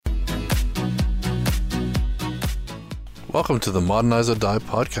Welcome to the Modernize or Die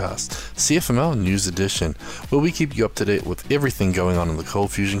podcast, CFML News Edition, where we keep you up to date with everything going on in the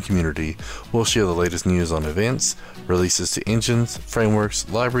Cold Fusion community. We'll share the latest news on events, releases to engines, frameworks,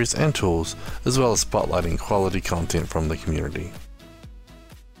 libraries, and tools, as well as spotlighting quality content from the community.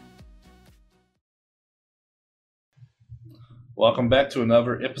 Welcome back to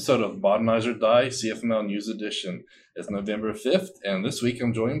another episode of Modernize or Die CFML News Edition. It's November 5th, and this week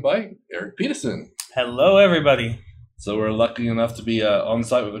I'm joined by Eric Peterson. Hello, everybody. So we're lucky enough to be on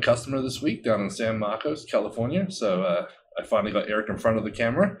site with a customer this week down in San Marcos, California. So I finally got Eric in front of the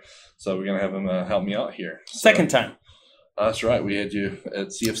camera, so we're going to have him help me out here. Second time. That's right. We had you at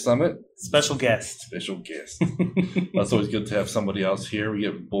CF Summit. Special guest. That's always good to have somebody else here. We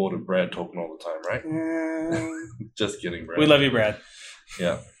get bored of Brad talking all the time, right? Just kidding, Brad. We love you, Brad.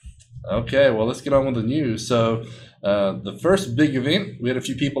 Yeah. Okay, well, let's get on with the news. So the first big event, we had a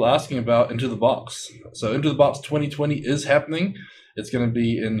few people asking about Into the Box. So Into the Box 2020 is happening. It's going to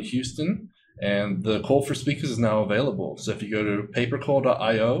be in Houston, and the call for speakers is now available. So if you go to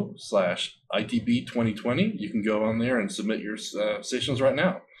papercall.io/ITB2020, you can go on there and submit your sessions right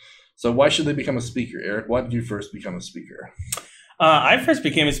now. So why should they become a speaker, Eric? Why did you first become a speaker? I first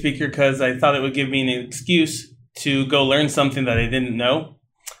became a speaker because I thought it would give me an excuse to go learn something that I didn't know.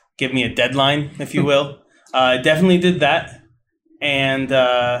 Give me a deadline, if you will. Definitely did that, and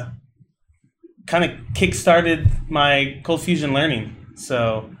kind of kick-started my Cold Fusion learning.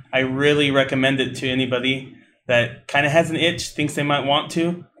 So I really recommend it to anybody that kind of has an itch, thinks they might want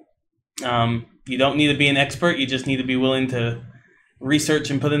to. You don't need to be an expert. You just need to be willing to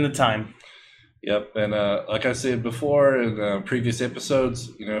research and put in the time. Yep, and like I said before in previous episodes,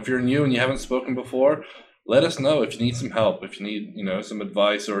 if you're new and you haven't spoken before, let us know if you need some help, if you need, some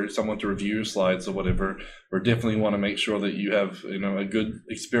advice or someone to review your slides or whatever. We definitely want to make sure that you have, a good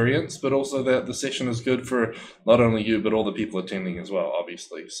experience, but also that the session is good for not only you, but all the people attending as well,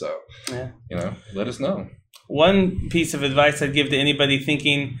 obviously. So, let us know. One piece of advice I'd give to anybody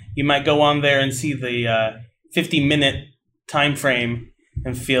thinking you might go on there and see the 50-minute time frame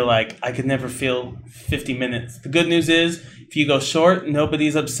and feel like I could never feel 50 minutes. The good news is if you go short,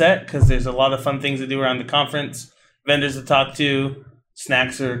 nobody's upset because there's a lot of fun things to do around the conference, vendors to talk to,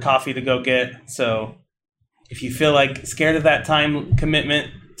 snacks or coffee to go get. So if you feel like scared of that time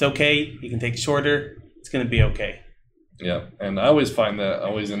commitment, it's okay. You can take shorter. It's going to be okay. Yeah, and I always find that I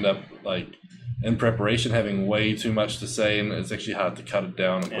always end up in preparation having way too much to say, and it's actually hard to cut it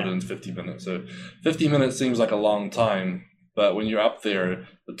down and put it in 50 minutes. So 50 minutes seems like a long time. But when you're up there,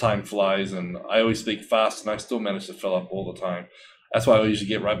 the time flies, and I always speak fast, and I still manage to fill up all the time. That's why I usually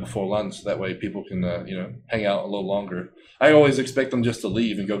get right before lunch. That way people can, hang out a little longer. I always expect them just to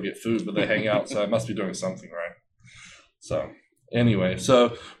leave and go get food, but they hang out, so I must be doing something right. So anyway,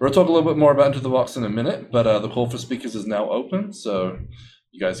 so we'll talk a little bit more about Into the Box in a minute, but the call for speakers is now open, so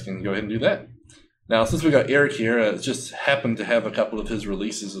you guys can go ahead and do that. Now, since we got Eric here, it just happened to have a couple of his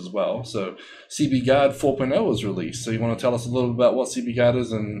releases as well. So CB Guard 4.0 was released. So you want to tell us a little bit about what CB Guard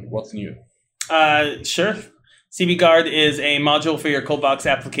is and what's new? Sure. CB Guard is a module for your ColdBox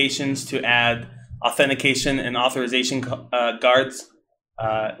applications to add authentication and authorization guards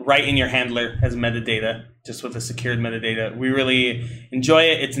right in your handler as metadata, just with the secured metadata. We really enjoy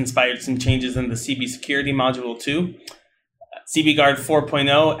it. It's inspired some changes in the CB security module too. CB Guard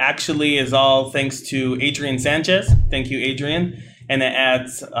 4.0 actually is all thanks to Adrian Sanchez. Thank you, Adrian. And it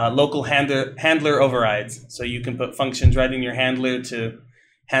adds local handler overrides. So you can put functions right in your handler to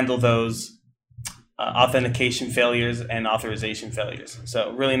handle those authentication failures and authorization failures.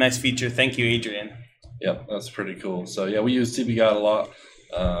 So really nice feature. Thank you, Adrian. Yep, that's pretty cool. So yeah, we use CB Guard a lot.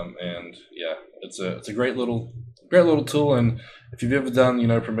 And yeah, it's a great little tool. And if you've ever done,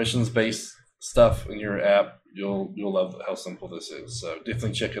 permissions-based stuff in your app, you'll love how simple this is. So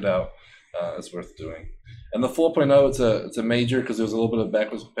definitely check it out. It's worth doing. And the 4.0, it's a major because there was a little bit of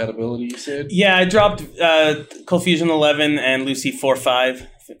backwards compatibility, you said? Yeah, I dropped Cold Fusion 11 and Lucy 4.5.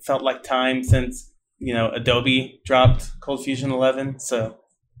 It felt like time since, Adobe dropped Cold Fusion 11. So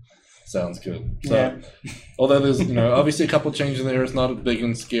sounds good. So although there's, obviously a couple of changes in there, it's not big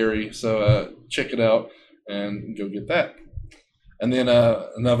and scary. So check it out and go get that. And then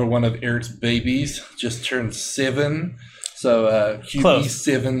another one of Eric's babies just turned 7. So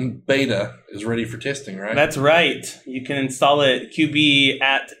QB7 beta is ready for testing, right? That's right. You can install it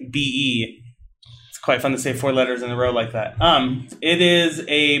QB@BE. It's quite fun to say 4 letters in a row like that. It is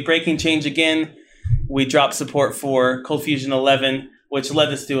a breaking change again. We dropped support for Cold Fusion 11, which let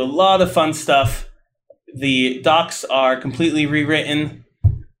us do a lot of fun stuff. The docs are completely rewritten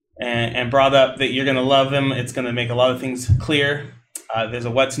and brought up that you're going to love them. It's going to make a lot of things clear. There's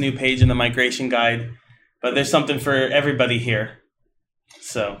a what's new page in the migration guide. but there's something for everybody here.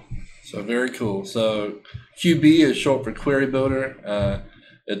 So very cool. So QB is short for Query Builder.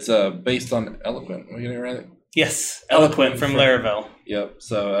 It's based on Eloquent. Am I getting it right? Yes, Eloquent from Laravel. Yep.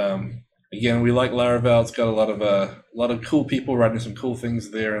 So again, we like Laravel. It's got a lot of cool people writing some cool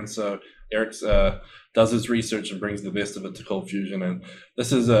things there, and so Eric's does his research and brings the best of it to Cold Fusion, and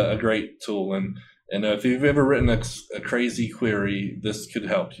this is a great tool. And if you've ever written a crazy query, this could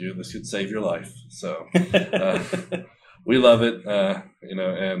help you. This could save your life. So we love it.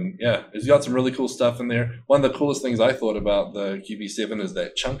 And yeah, it's got some really cool stuff in there. One of the coolest things I thought about the QB7 is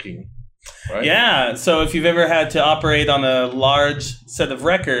that chunking. Right? Yeah. So if you've ever had to operate on a large set of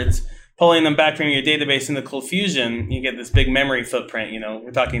records, pulling them back from your database into Cold Fusion, you get this big memory footprint.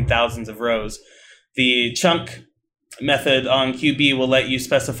 We're talking thousands of rows. The chunk method on QB will let you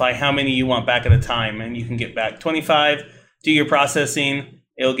specify how many you want back at a time, and you can get back 25, do your processing.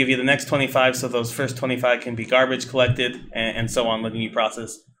 It'll give you the next 25, so those first 25 can be garbage collected, and so on, letting you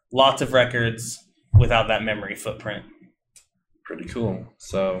process lots of records without that memory footprint. Pretty cool.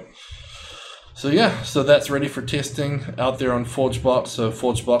 So that's ready for testing out there on ForgeBox. So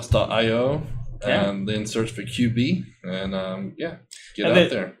forgebox.io, and then search for QB, and get out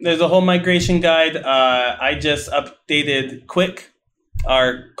there. There's a whole migration guide. I just updated Quick,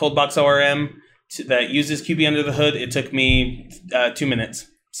 our ColdBox ORM that uses QB under the hood. It took me 2 minutes.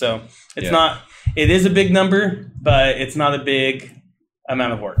 So it is a big number, but it's not a big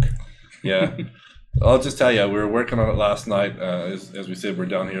amount of work. Yeah. I'll just tell you, we were working on it last night. As we said, we're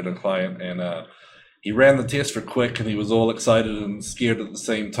down here at a client, and he ran the test for Quick, and he was all excited and scared at the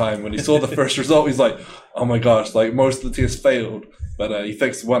same time. When he saw the first result, he's like, oh my gosh, like most of the tests failed. But he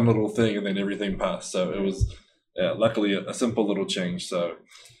fixed one little thing, and then everything passed. So it was, luckily, a simple little change. So,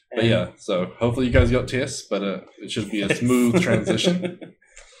 but yeah, so hopefully you guys got tests, but it should be a smooth transition.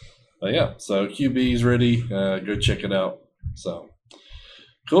 But yeah, so QB is ready. Go check it out. So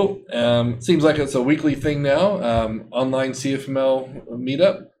cool. Seems like it's a weekly thing now. Online CFML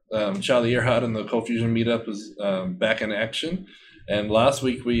meetup. Charlie Earhart and the Cold Fusion meetup is back in action. And last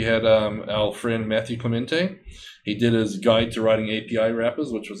week we had our friend Matthew Clemente. He did his guide to writing API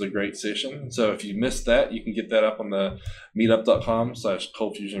wrappers, which was a great session. So if you missed that, you can get that up on the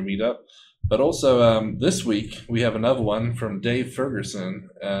meetup.com/Cold Fusion meetup. But also this week we have another one from Dave Ferguson.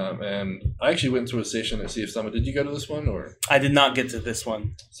 And I actually went to a session at CF Summit. Did you go to this one? Or I did not get to this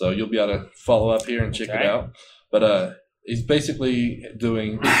one. So you'll be able to follow up here and check it out. But he's basically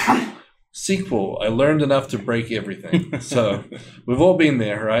doing SQL. I learned enough to break everything. So we've all been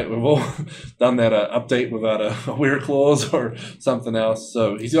there, right? We've all done that update without a where clause or something else.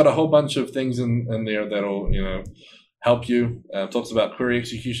 So he's got a whole bunch of things in there that'll help you. Talks about query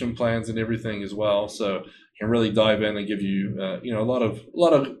execution plans and everything as well. So he can really dive in and give you a lot of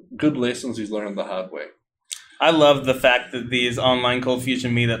good lessons he's learned the hard way. I love the fact that these online Cold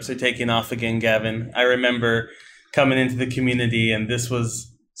Fusion meetups are taking off again, Gavin. I remember coming into the community, and this was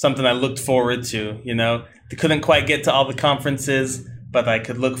something I looked forward to. I couldn't quite get to all the conferences, but I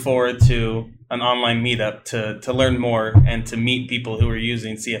could look forward to an online meetup to learn more and to meet people who are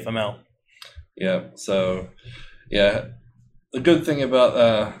using CFML. Yeah. So, yeah, the good thing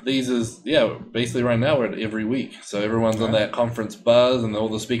about these is, basically right now we're at every week. So everyone's on that conference buzz, and all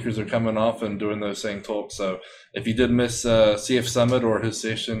the speakers are coming off and doing those same talks. So if you did miss CF Summit or his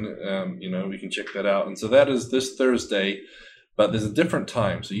session, we can check that out. And so that is this Thursday, but there's a different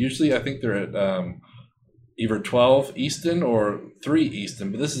time. So usually I think they're at either 12 Eastern or 3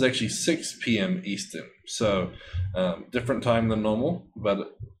 Eastern, but this is actually 6 p.m. Eastern. So different time than normal,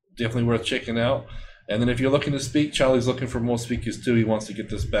 but definitely worth checking out. And then if you're looking to speak, Charlie's looking for more speakers too. He wants to get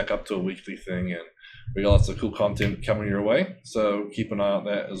this back up to a weekly thing, and we got lots of cool content coming your way. So keep an eye on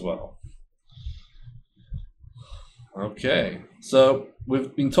that as well. Okay, so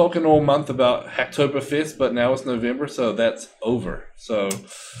we've been talking all month about Hacktoberfest, but now it's November, so that's over. So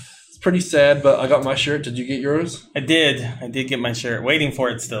it's pretty sad, but I got my shirt. Did you get yours? I did get my shirt. Waiting for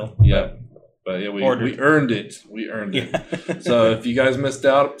it still. Yeah. But yeah, we earned it. We earned it. So if you guys missed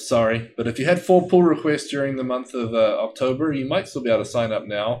out, sorry. But if you had 4 pull requests during the month of October, you might still be able to sign up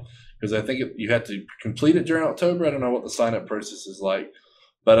now, because I think you had to complete it during October. I don't know what the sign-up process is like.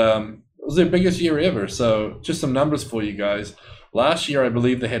 But it was their biggest year ever. So just some numbers for you guys. Last year, I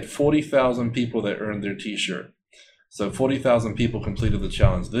believe they had 40,000 people that earned their T-shirt. So 40,000 people completed the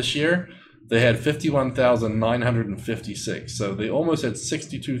challenge. This year, they had 51,956. So they almost had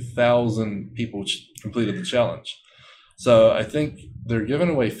 62,000 people completed the challenge. So I think they're giving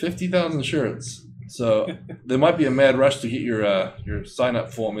away 50,000 shirts So there might be a mad rush to get your sign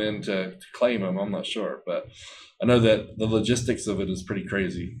up form in to claim them. I'm not sure, but I know that the logistics of it is pretty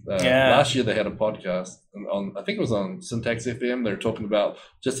crazy. Last year they had a podcast on, I think it was on Syntax FM. They're talking about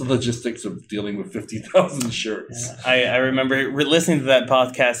just the logistics of dealing with 50,000 shirts. I remember listening to that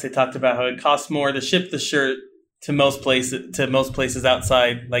podcast. They talked about how it costs more to ship the shirt to most places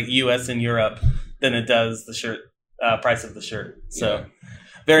outside, like U.S. and Europe, than it does the shirt price of the shirt. So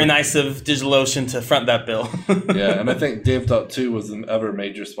very nice of DigitalOcean to front that bill. Yeah, and I think Dev.2 was another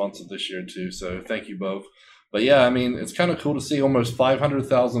major sponsor this year too. So thank you both. But yeah, I mean, it's kind of cool to see almost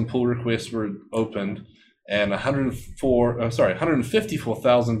 500,000 pull requests were opened, and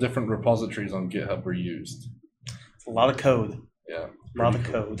 154,000 different repositories on GitHub were used. It's a lot of code. Yeah, a lot of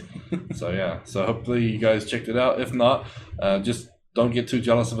code. So hopefully you guys checked it out. If not, just don't get too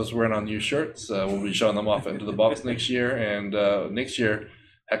jealous of us wearing our new shirts. We'll be showing them off Into the Box next year, and next year,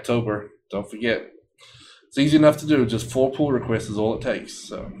 October. Don't forget, it's easy enough to do. Just 4 pull requests is all it takes.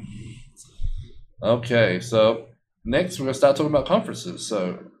 So. Okay, so next we're going to start talking about conferences.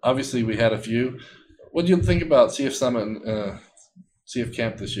 So obviously we had a few. What do you think about CF Summit and CF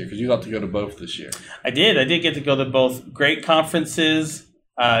Camp this year? Because you got to go to both this year. I did get to go to both. Great conferences,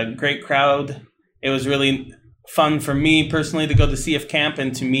 great crowd. It was really fun for me personally to go to CF Camp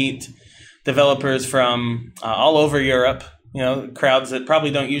and to meet developers from all over Europe. You know, crowds that probably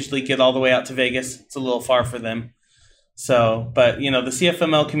don't usually get all the way out to Vegas. It's a little far for them. So, but you know, the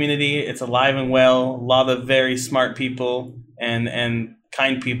CFML community, it's alive and well. A lot of very smart people and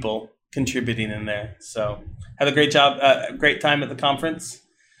kind people contributing in there. So, had a great great time at the conference.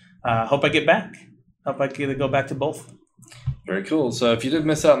 Hope I get back. Hope I get to go back to both. Very cool. So, if you did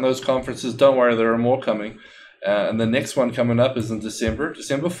miss out on those conferences, don't worry, there are more coming. And the next one coming up is in December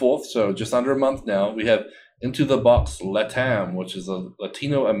 4th. So, just under a month now. We have Into the Box LATAM, which is a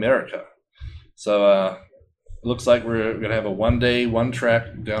Latino America. So, looks like we're going to have a 1-day,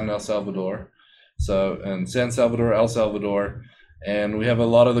 1-track down in El Salvador. So, in San Salvador, El Salvador. And we have a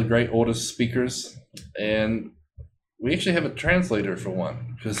lot of the great Ortus speakers. And we actually have a translator for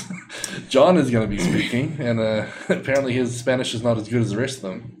one, because John is going to be speaking. And apparently his Spanish is not as good as the rest of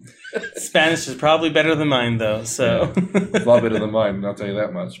them. Spanish is probably better than mine, though. So a lot better than mine, I'll tell you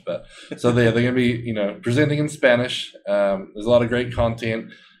that much. But so they're going to be, presenting in Spanish. There's a lot of great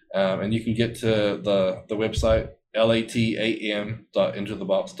content. And you can get to the website,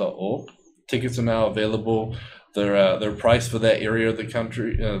 latam.intothebox.org. Tickets are now available. They're priced for that area of the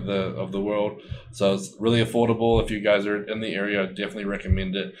country, of the world. So it's really affordable. If you guys are in the area, I definitely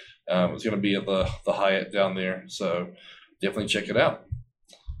recommend it. It's going to be at the Hyatt down there. So definitely check it out.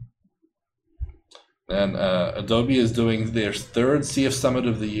 And Adobe is doing their 3rd CF Summit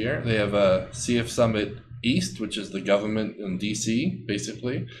of the year. They have a CF Summit East, which is the government in DC,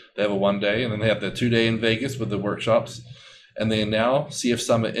 basically. They have a 1-day, and then they have the 2-day in Vegas with the workshops. And then now CF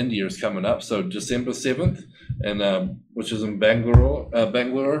Summit India is coming up. So December 7th, and which is in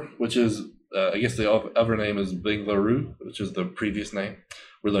Bangalore, which is, I guess the other name is Bengaluru, which is the previous name.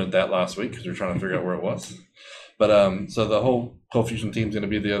 We learned that last week because we were trying to figure out where it was. But so the whole ColdFusion team is going to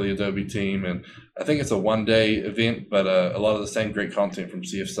be there, the Adobe team, and I think it's a 1-day event, but a lot of the same great content from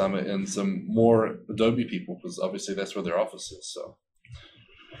CF Summit and some more Adobe people, because obviously that's where their office is.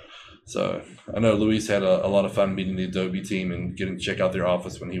 So I know Luis had a lot of fun meeting the Adobe team and getting to check out their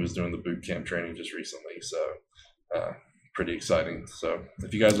office when he was doing the boot camp training just recently. So pretty exciting. So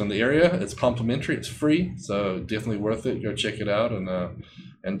if you guys are in the area, it's complimentary, it's free, so definitely worth it. Go check it out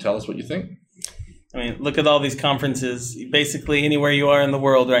and tell us what you think. I mean, look at all these conferences. Basically, anywhere you are in the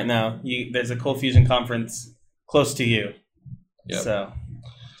world right now, there's a ColdFusion conference close to you. Yep. So,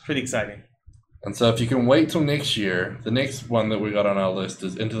 it's pretty exciting. And so if you can wait till next year, the next one that we got on our list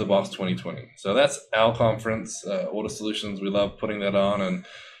is Into the Box 2020. So that's our conference, Ortus Solutions. We love putting that on, and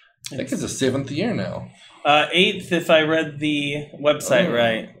I think it's the 7th year now. 8th, if I read the website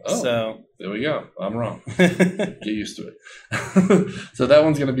right. So there we go. I'm wrong. Get used to it. So that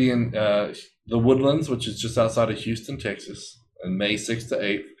one's going to be in the Woodlands, which is just outside of Houston, Texas, on May 6th to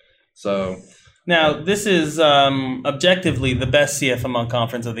 8th. So now this is objectively the best CFML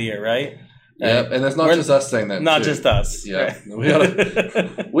conference of the year, right? Yeah, and it's not just us saying that. Not just us. Yeah,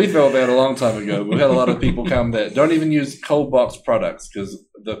 right. We felt that a long time ago. We had a lot of people come that don't even use ColdBox products, because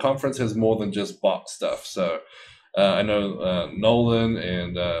the conference has more than just box stuff. So I know Nolan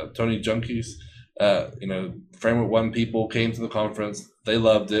and Tony Junkies, Framework One people came to the conference. They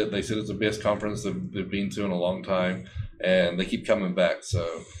loved it. They said it's the best conference they've been to in a long time, and they keep coming back.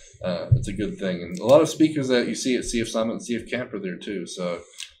 So it's a good thing. And a lot of speakers that you see at CF Summit and CF Camp are there too. So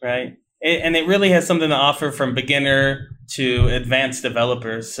right. And it really has something to offer, from beginner to advanced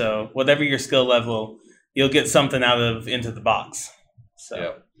developers. So whatever your skill level, you'll get something out of Into the Box. So.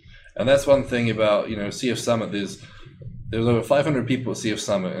 Yeah, and that's one thing about CF Summit. There's over 500 people at CF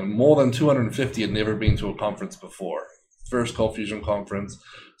Summit, and more than 250 had never been to a conference before. First Cold Fusion conference,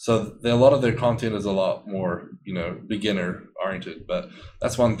 so a lot of their content is a lot more beginner oriented. But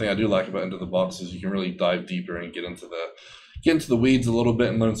that's one thing I do like about Into the Box is you can really dive deeper and get into the weeds a little bit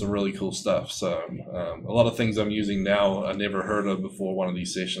and learn some really cool stuff. So a lot of things I'm using now I never heard of before one of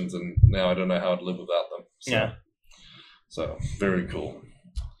these sessions, and now I don't know how to live without them. So, yeah. So very cool.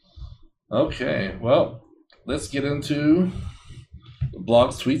 Okay, well, let's get into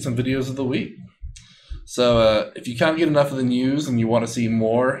blogs, tweets, and videos of the week. So if you can't get enough of the news and you want to see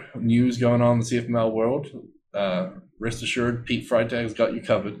more news going on in the CFML world, rest assured Pete Freitag's got you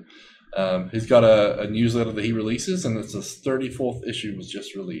covered. He's got a newsletter that he releases, and it's his 34th issue was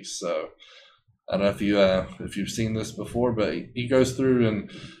just released. So I don't know if you've seen this before, but he goes through and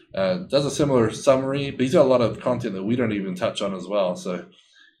does a similar summary, but he's got a lot of content that we don't even touch on as well. So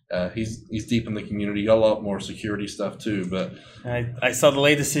he's deep in the community. Got a lot more security stuff too. But I saw the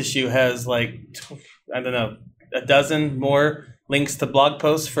latest issue has like, I don't know, a dozen more links to blog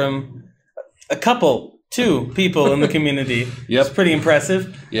posts from two people in the community. Yep. It's pretty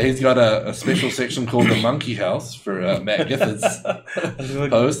impressive. Yeah, he's got a special section called the Monkey House for Matt Gifford's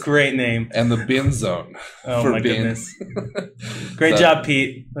post. Great name. And the Ben Zone. Oh for my Ben. goodness. Great job,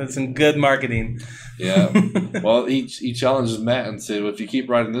 Pete. That's some good marketing. Yeah. Well, he challenges Matt and said, well, if you keep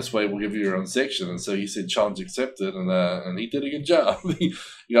writing this way, we'll give you your own section. And so he said, challenge accepted. And he did a good job. He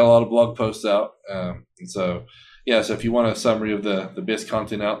got a lot of blog posts out. And so... yeah, so if you want a summary of the best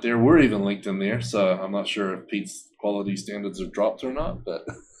content out there, we're even linked in there. So I'm not sure if Pete's quality standards have dropped or not, but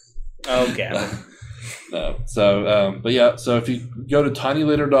okay. No. So, but yeah, so if you go to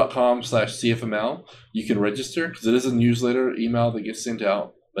tinyletter.com/CFML, you can register because it is a newsletter email that gets sent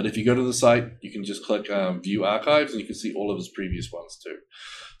out. But if you go to the site, you can just click view archives and you can see all of his previous ones too.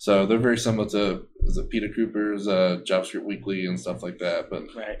 So they're very similar to Peter Cooper's JavaScript Weekly and stuff like that. But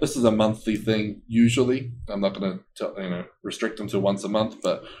right. This is a monthly thing usually. I'm not going to restrict them to once a month,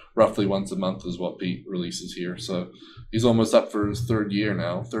 but roughly once a month is what Pete releases here. So he's almost up for his third year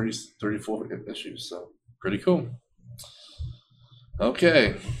now, 34 issues. So pretty cool.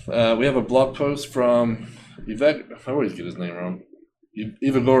 Okay, we have a blog post from I always get his name wrong.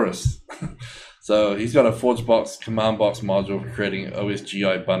 Evagoras. So he's got a ForgeBox command box module for creating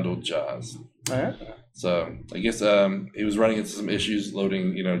OSGI bundled jars. So I guess he was running into some issues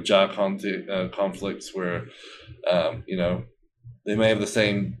loading, jar conflicts where, they may have the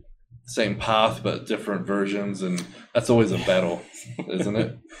same path but different versions, and that's always a battle, isn't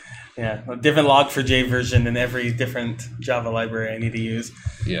it? Yeah, a different log4j version in every different Java library I need to use.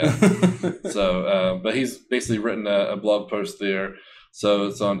 Yeah. So, but he's basically written a blog post there. So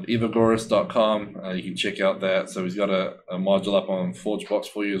it's on evagoras.com. You can check out that. So he's got a module up on ForgeBox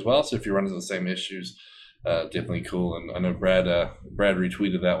for you as well. So if you're running the same issues, definitely cool. And I know Brad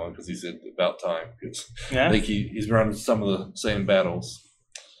retweeted that one because he said about time. Yeah. I think he's running some of the same battles.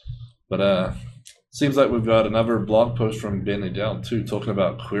 But seems like we've got another blog post from Ben Adele too, talking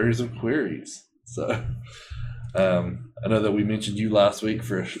about queries of queries. So I know that we mentioned you last week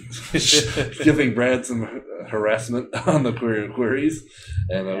for giving Brad some harassment on the query of queries,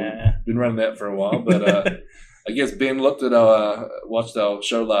 and we've been running that for a while. But I guess Ben watched our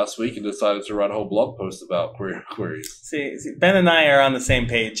show last week and decided to write a whole blog post about query of queries. See, Ben and I are on the same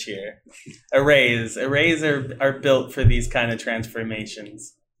page here. Arrays are built for these kind of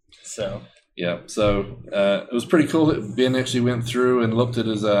transformations. So. Yeah, so it was pretty cool that Ben actually went through and looked at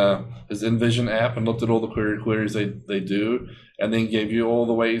his InVision app and looked at all the queries they do, and then gave you all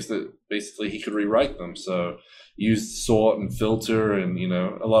the ways that basically he could rewrite them. So used sort and filter and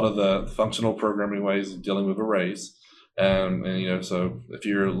a lot of the functional programming ways of dealing with arrays. And so if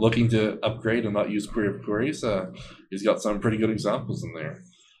you're looking to upgrade and not use query of queries, he's got some pretty good examples in there.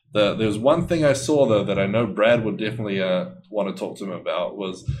 There's one thing I saw though that I know Brad would definitely want to talk to him about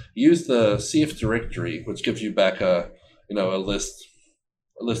was use the CF directory, which gives you back a list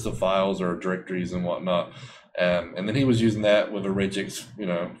of files or directories and whatnot. And then he was using that with a regex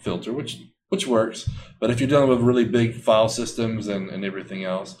filter, which works. But if you're dealing with really big file systems and everything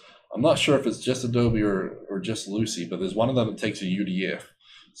else, I'm not sure if it's just Adobe or just Lucy, but there's one of them that takes a UDF.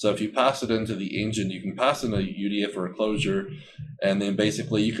 So if you pass it into the engine, you can pass in a UDF or a closure, and then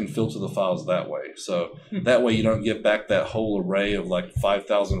basically you can filter the files that way. So that way you don't get back that whole array of like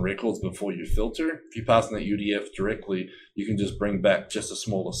 5,000 records before you filter. If you pass in that UDF directly, you can just bring back just a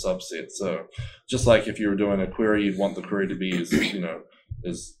smaller subset. So just like if you were doing a query, you'd want the query to be as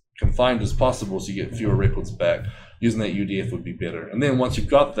confined as possible so you get fewer records back. Using that UDF would be better. And then once you've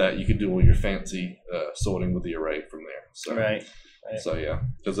got that, you can do all your fancy sorting with the array from there. So, right. So yeah,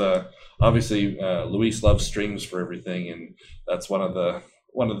 because obviously Luis loves streams for everything, and that's one of the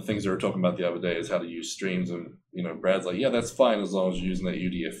things they were talking about the other day is how to use streams. And Brad's like, yeah, that's fine as long as you're using that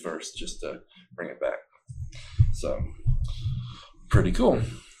UDF first, just to bring it back. So pretty cool.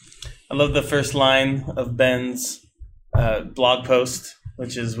 I love the first line of Ben's blog post,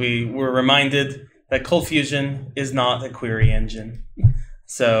 which is we were reminded that ColdFusion is not a query engine.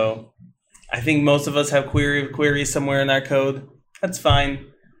 So I think most of us have queries somewhere in our code. That's fine.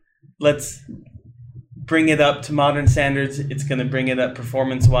 Let's bring it up to modern standards. It's going to bring it up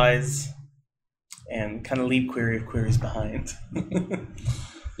performance-wise and kind of leave query of queries behind.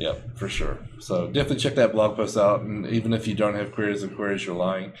 Yeah, for sure. So definitely check that blog post out. And even if you don't have queries of queries, you're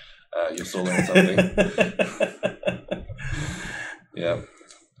lying. You'll still learn something. Yeah.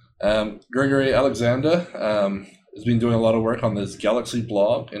 Gregory Alexander has been doing a lot of work on this Galaxy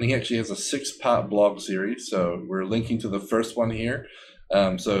blog, and he actually has a 6-part blog series. So we're linking to the first one here.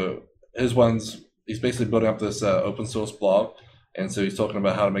 So his he's basically building up this open source blog, and so he's talking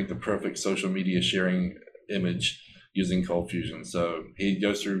about how to make the perfect social media sharing image using ColdFusion. So he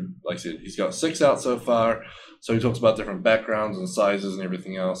goes through, like I said, he's got 6 out so far. So he talks about different backgrounds and sizes and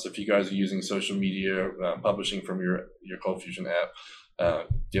everything else. If you guys are using social media publishing from your ColdFusion app,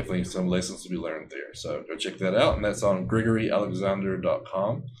 definitely some lessons to be learned there. So go check that out, and that's on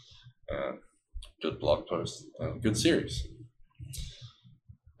GregoryAlexander.com. Good blog post, good series.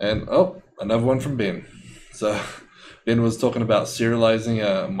 And another one from Ben. So Ben was talking about serializing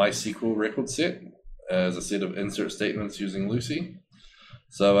a MySQL record set as a set of insert statements using Lucy.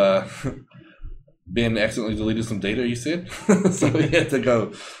 So Ben accidentally deleted some data, you said. So he had to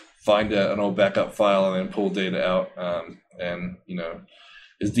go find an old backup file and then pull data out. And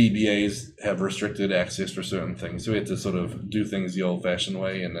his DBAs have restricted access for certain things. So we had to sort of do things the old-fashioned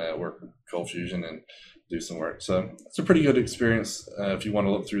way and work with ColdFusion and do some work. So it's a pretty good experience if you want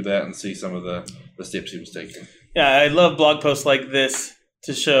to look through that and see some of the steps he was taking. Yeah, I love blog posts like this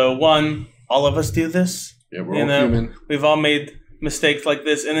to show, one, all of us do this. Yeah, we're all human. We've all made mistakes like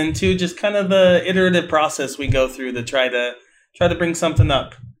this. And then 2, just kind of the iterative process we go through to try to bring something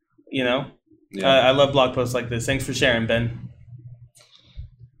up, Yeah. I love blog posts like this. Thanks for sharing, Ben.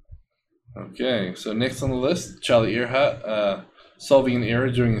 Okay, so next on the list, Charlie Earhart, solving an error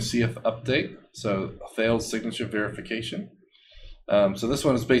during a CF update. So a failed signature verification. So this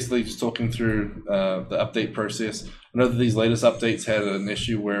one is basically just talking through the update process. I know that these latest updates had an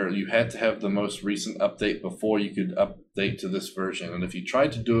issue where you had to have the most recent update before you could update to this version. And if you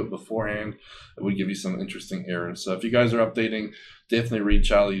tried to do it beforehand, it would give you some interesting errors. So if you guys are updating, definitely read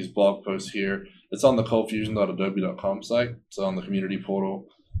Charlie's blog post here. It's on the coldfusion.adobe.com site. So on the community portal.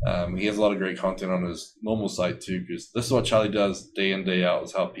 He has a lot of great content on his normal site too, because this is what Charlie does day in, day out,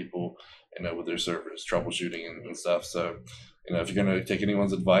 is help people, with their servers, troubleshooting and stuff. So, if you're going to take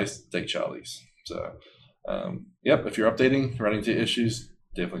anyone's advice, take Charlie's. So, if you're updating, running into issues,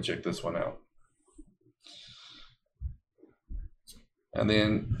 definitely check this one out. And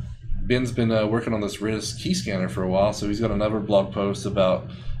then Ben's been working on this Redis key scanner for a while, so he's got another blog post about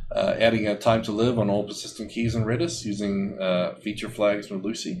adding a time to live on all persistent keys in Redis using feature flags with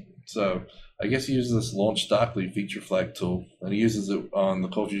Lucy. So I guess he uses this launch Darkly feature flag tool, and he uses it on the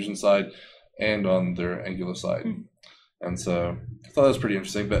ColdFusion side and on their Angular side. And so I thought that was pretty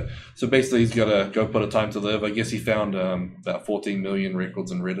interesting. But so basically he's got to go put a time to live. I guess he found about 14 million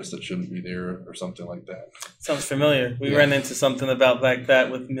records in Redis that shouldn't be there or something like that. Sounds familiar. We ran into something about like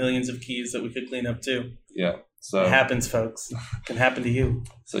that with millions of keys that we could clean up too. Yeah. So it happens, folks. It can happen to you.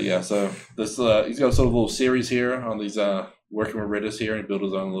 So yeah, so this he's got a sort of little series here on these working with Redis here, and built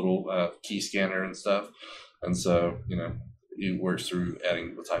his own little key scanner and stuff. And so he works through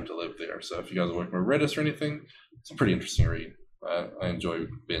adding the time to live there. So if you guys are working with Redis or anything, it's a pretty interesting read. I enjoy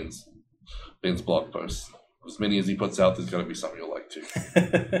Ben's blog posts. As many as he puts out, there's going to be something you'll like too.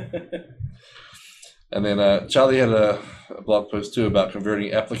 And then Charlie had a blog post too about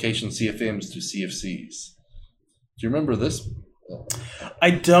converting application CFMs to CFCs. Do you remember this?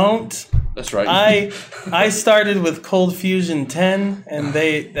 I don't. That's right. I started with ColdFusion 10, and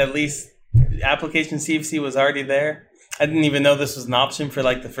at least application CFC was already there. I didn't even know this was an option for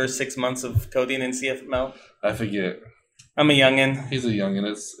like the first 6 months of coding in CFML. I forget. I'm a youngin. He's a youngin.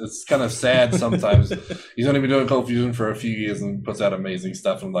 It's kind of sad sometimes. He's only been doing ColdFusion for a few years and puts out amazing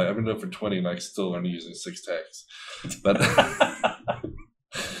stuff. I'm like, I've been doing it for 20 and I still only using 6 tags. But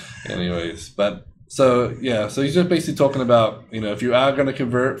anyways, so he's just basically talking about, if you are going to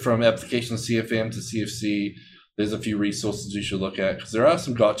convert from application CFM to CFC, there's a few resources you should look at because there are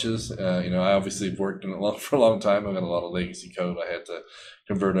some gotchas. I obviously have worked in it for a long time. I've got a lot of legacy code I had to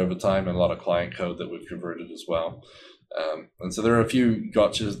convert over time, and a lot of client code that we've converted as well. And so there are a few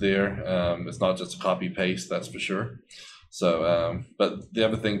gotchas there. It's not just a copy paste, that's for sure. So, but the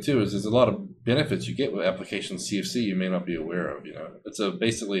other thing too is there's a lot of benefits you get with application CFC you may not be aware of. It's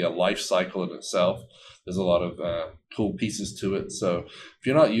basically a life cycle in itself. There's a lot of cool pieces to it. So if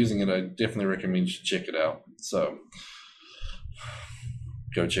you're not using it, I definitely recommend you check it out. So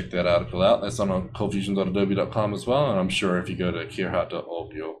go check that article out. That's on coldfusion.adobe.com as well. And I'm sure if you go to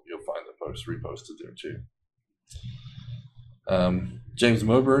careheart.org, you'll find the post reposted there too. James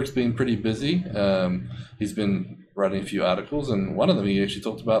Moberg's been pretty busy. He's been writing a few articles, and one of them he actually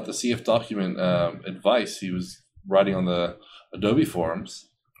talked about the CF document advice he was writing on the Adobe forums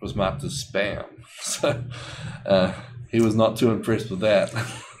was marked as spam. So he was not too impressed with that.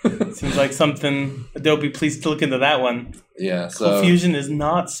 Seems like something Adobe, please look into that one. Yeah, so Cold Fusion is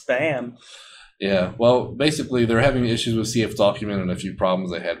not spam. Yeah, well, basically they're having issues with CF document and a few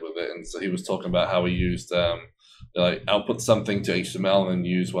problems they had with it, and so he was talking about how he used output something to HTML and then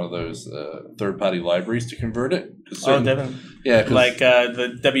use one of those third-party libraries to convert it. Definitely. Yeah, like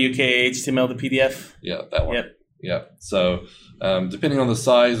the WK HTML to PDF. Yeah, that one. Yep. Yeah. So depending on the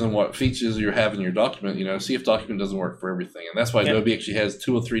size and what features you have in your document, CF document doesn't work for everything, and that's why Adobe actually has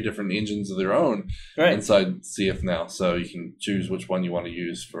 2 or 3 different engines of their own inside CF now. So you can choose which one you want to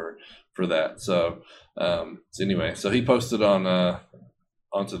use for that. So anyway, so he posted on.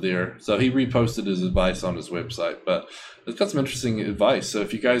 Onto there. So he reposted his advice on his website, but it's got some interesting advice. So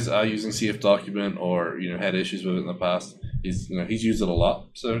if you guys are using CF document or had issues with it in the past, he's used it a lot.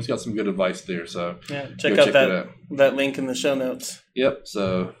 So he's got some good advice there. So check out that link in the show notes. Yep.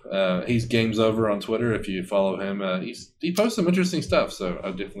 So he's Games Over on Twitter. If you follow him, he posts some interesting stuff. So I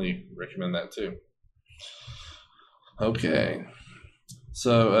definitely recommend that too. Okay.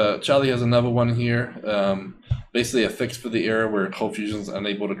 So Charlie has another one here. Basically a fix for the error where ColdFusion is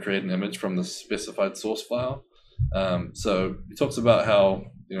unable to create an image from the specified source file. So he talks about how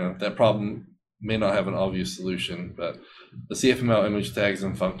that problem may not have an obvious solution, but the CFML image tags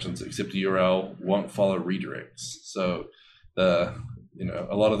and functions except a URL won't follow redirects. So a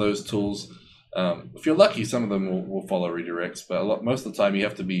lot of those tools, if you're lucky, some of them will follow redirects, but most of the time you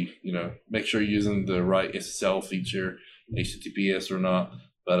have to be make sure you're using the right SSL feature, HTTPS or not.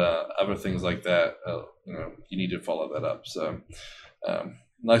 But other things like that, you need to follow that up. So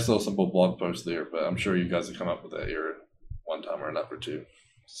nice little simple blog post there, but I'm sure you guys have come up with that error one time or another too.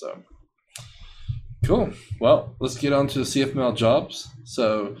 So cool. Well, let's get on to CFML jobs.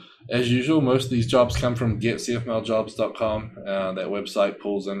 So as usual, most of these jobs come from getcfmljobs.com. That website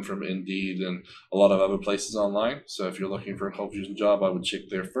pulls in from Indeed and a lot of other places online. So if you're looking for a Cold Fusion job, I would check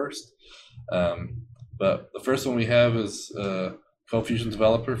there first. But the first one we have is Cold Fusion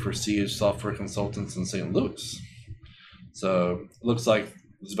developer for CH Software Consultants in St. Louis. So it looks like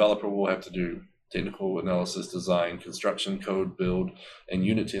the developer will have to do technical analysis, design, construction, code, build, and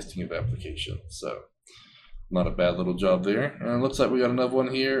unit testing of applications. So not a bad little job there. And it looks like we got another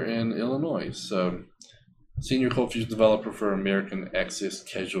one here in Illinois. So senior Cold Fusion developer for American Access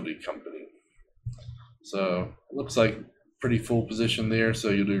Casualty Company. So it looks like pretty full position there. So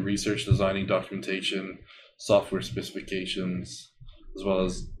you'll do research, designing, documentation, software specifications, as well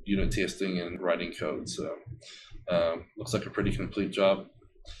as unit testing and writing code. So looks like a pretty complete job.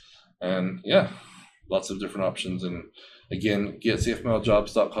 And yeah, lots of different options. And again,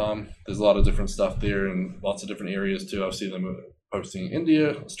 getcfmljobs.com. There's a lot of different stuff there and lots of different areas too. I've seen them posting in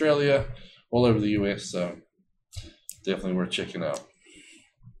India, Australia, all over the US. So definitely worth checking out.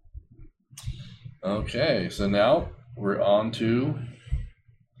 Okay, so now we're on to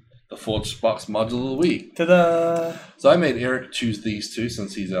the ForgeBox module of the week. Ta-da! So I made Eric choose these two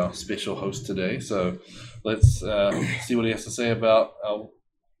since he's our special host today. So let's see what he has to say about our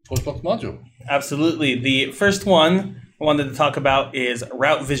ForgeBox module. Absolutely. The first one I wanted to talk about is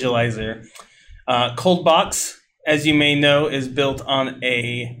Route Visualizer. ColdBox, as you may know, is built on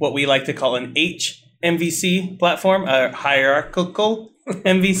what we like to call an HMVC platform, a hierarchical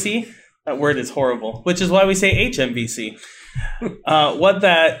MVC. That word is horrible, which is why we say HMVC. What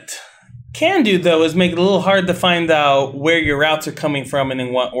that can do, though, is make it a little hard to find out where your routes are coming from and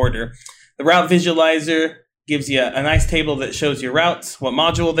in what order. The Route Visualizer gives you a nice table that shows your routes, what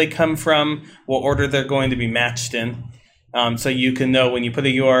module they come from, what order they're going to be matched in. So you can know when you put a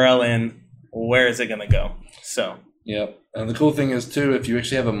URL in, where is it going to go. So yep. And the cool thing is, too, if you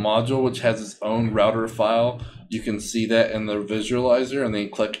actually have a module which has its own router file, you can see that in the visualizer and then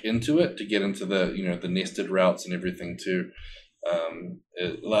click into it to get into the the nested routes and everything too.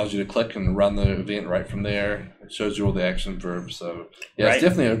 It allows you to click and run the event right from there. It shows you all the action verbs. So yeah, Right. it's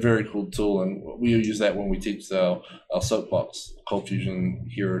definitely a very cool tool, and we use that when we teach our Soapbox Cold Fusion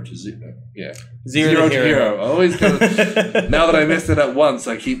Hero to Zero. Yeah, Zero to hero. I always go. Now that I messed it up once,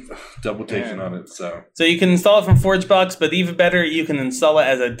 I keep double taking on it. So So you can install it from ForgeBox, but even better, you can install it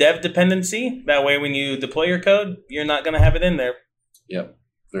as a dev dependency. That way, when you deploy your code, you're not going to have it in there. yep,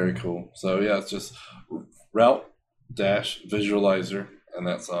 very cool. So yeah, it's just route dash visualizer, and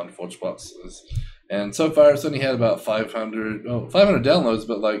that's on ForgeBox. And so far, it's only had about 500 downloads,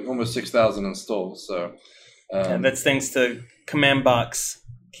 but like almost 6,000 installs. So And that's thanks to CommandBox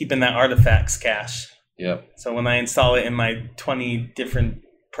keeping that artifacts cache. yep. So when I install it in my 20 different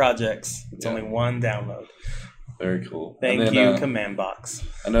projects, it's Yeah. only one download. Very cool. Thank And then, you, CommandBox.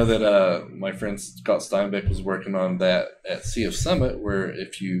 I know that my friend Scott Steinbeck was working on that at CF Summit, where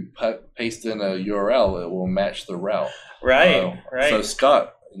if you paste in a URL, it will match the route. Right, right. So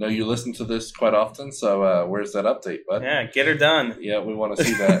Scott, I know you listen to this quite often, so where's that update, bud? Yeah, get her done. Yeah, we want to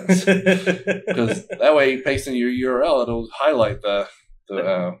see that. Because that way, you paste in your URL, it'll highlight the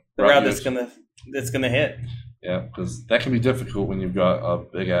route that's gonna hit. Yeah, because that can be difficult when you've got a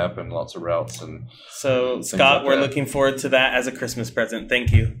big app and lots of routes and So things Scott, like we're that. looking forward to that as a Christmas present.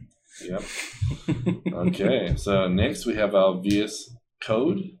 Thank you. Yep. Okay, so next we have our VS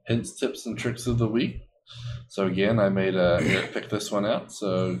Code hints, tips, and tricks of the week. So again, I made Eric pick this one out.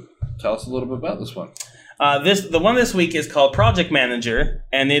 So tell us a little bit about this one. The one this week is called Project Manager,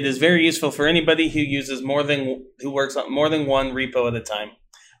 and it is very useful for anybody who works on more than one repo at a time,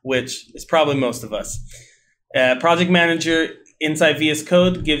 which is probably most of us. Project Manager inside VS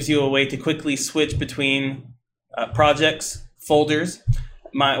Code gives you a way to quickly switch between projects, folders.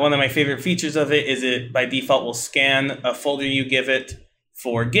 One of my favorite features of it is it by default will scan a folder you give it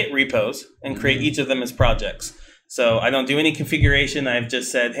for Git repos and create each of them as projects. So I don't do any configuration. I've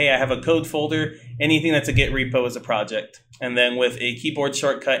just said, hey, I have a code folder. Anything that's a Git repo is a project. And then with a keyboard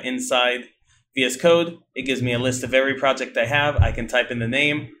shortcut inside VS Code, it gives me a list of every project I have. I can type in the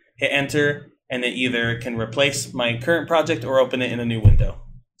name, hit enter, and it either can replace my current project or open it in a new window.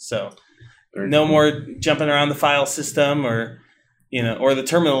 So no more jumping around the file system or the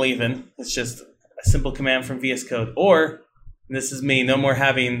terminal even. It's just a simple command from VS Code. Or, this is me, no more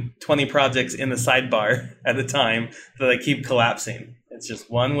having 20 projects in the sidebar at a time that I keep collapsing. It's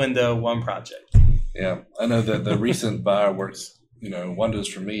just one window, one project. Yeah, I know that the recent bar works, wonders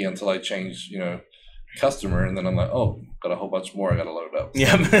for me until I change, customer, and then I'm like, oh, got a whole bunch more I got to load up. So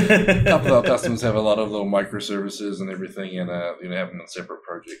Yep. a couple of our customers have a lot of little microservices and everything, and have them in separate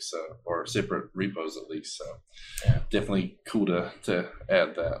projects or separate repos at least. So definitely cool to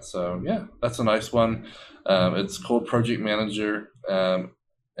add that. So yeah, that's a nice one. It's called Project Manager, and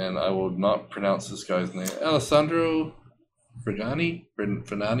I will not pronounce this guy's name, Alessandro Fernani.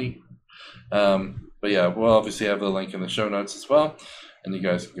 But yeah, we'll obviously have the link in the show notes as well, and you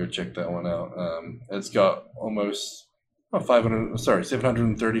guys can go check that one out. It's got almost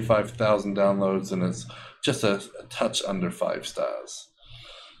 735,000 downloads, and it's just a touch under 5 stars.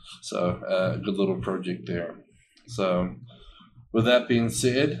 So good little project there. So with that being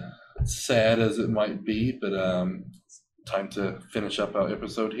said, sad as it might be, but time to finish up our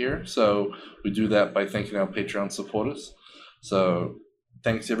episode here. So we do that by thanking our Patreon supporters. So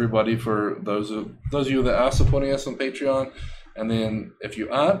thanks everybody for those of you that are supporting us on Patreon. And then if you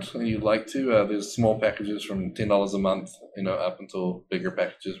aren't and you'd like to, there's small packages from $10 a month, up until bigger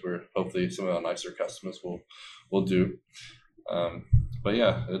packages where hopefully some of our nicer customers will do. But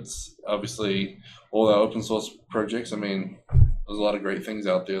yeah, it's obviously all our open source projects. I mean, there's a lot of great things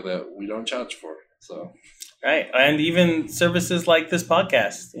out there that we don't charge for. So Right. And even services like this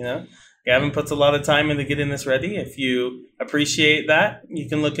podcast, Gavin puts a lot of time into getting this ready. If you appreciate that, you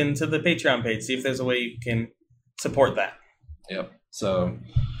can look into the Patreon page, see if there's a way you can support that. Yep. So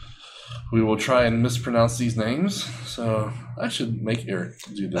we will try and mispronounce these names. So I should make Eric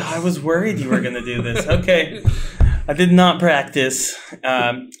do this. I was worried you were going to do this. Okay. I did not practice.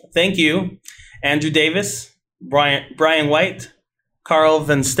 Thank you, Andrew Davis, Brian White, Carl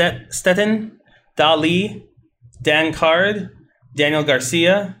Van Stetten, Dali, Dan Card, Daniel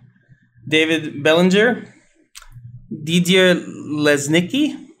Garcia, David Bellinger, Didier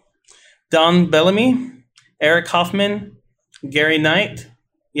Lesnicki, Don Bellamy, Eric Hoffman, Gary Knight,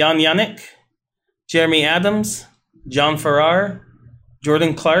 Jan Yannick, Jeremy Adams, John Farrar,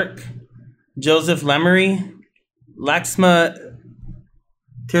 Jordan Clark, Joseph Lamery, Laxma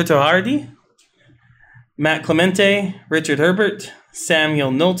Tirtohardi, Matt Clemente, Richard Herbert,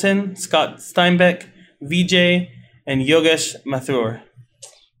 Samuel Knowlton, Scott Steinbeck, VJ, and Yogesh Mathur.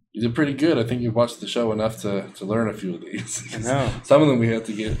 You did pretty good. I think you watched the show enough to learn a few of these. I know. Some of them we had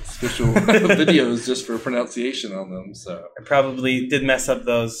to get special videos just for pronunciation on them. So I probably did mess up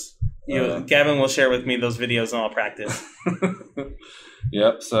those. Gavin will share with me those videos and I'll practice.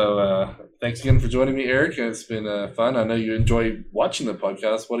 Yep. So thanks again for joining me, Eric. It's been fun. I know you enjoy watching the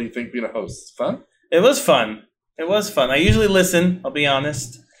podcast. What do you think being a host? Fun? It was fun. I usually listen, I'll be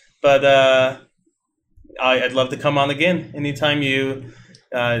honest. But I'd love to come on again. Anytime you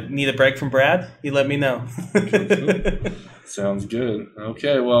need a break from Brad, you let me know. Sounds good.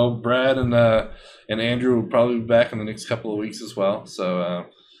 Okay. Well, Brad and Andrew will probably be back in the next couple of weeks as well. So,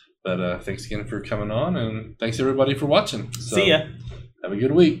 but thanks again for coming on, and thanks everybody for watching. So, see ya. Have a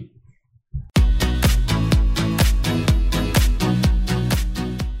good week.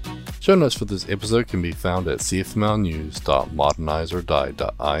 Show notes for this episode can be found at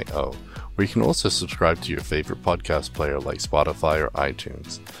cfmlnews.modernizeordie.io, where you can also subscribe to your favorite podcast player like Spotify or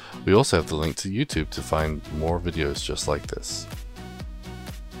iTunes. We also have the link to YouTube to find more videos just like this.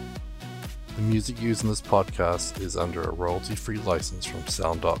 The music used in this podcast is under a royalty-free license from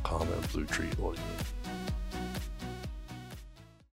Sound.com and Blue Tree Audio.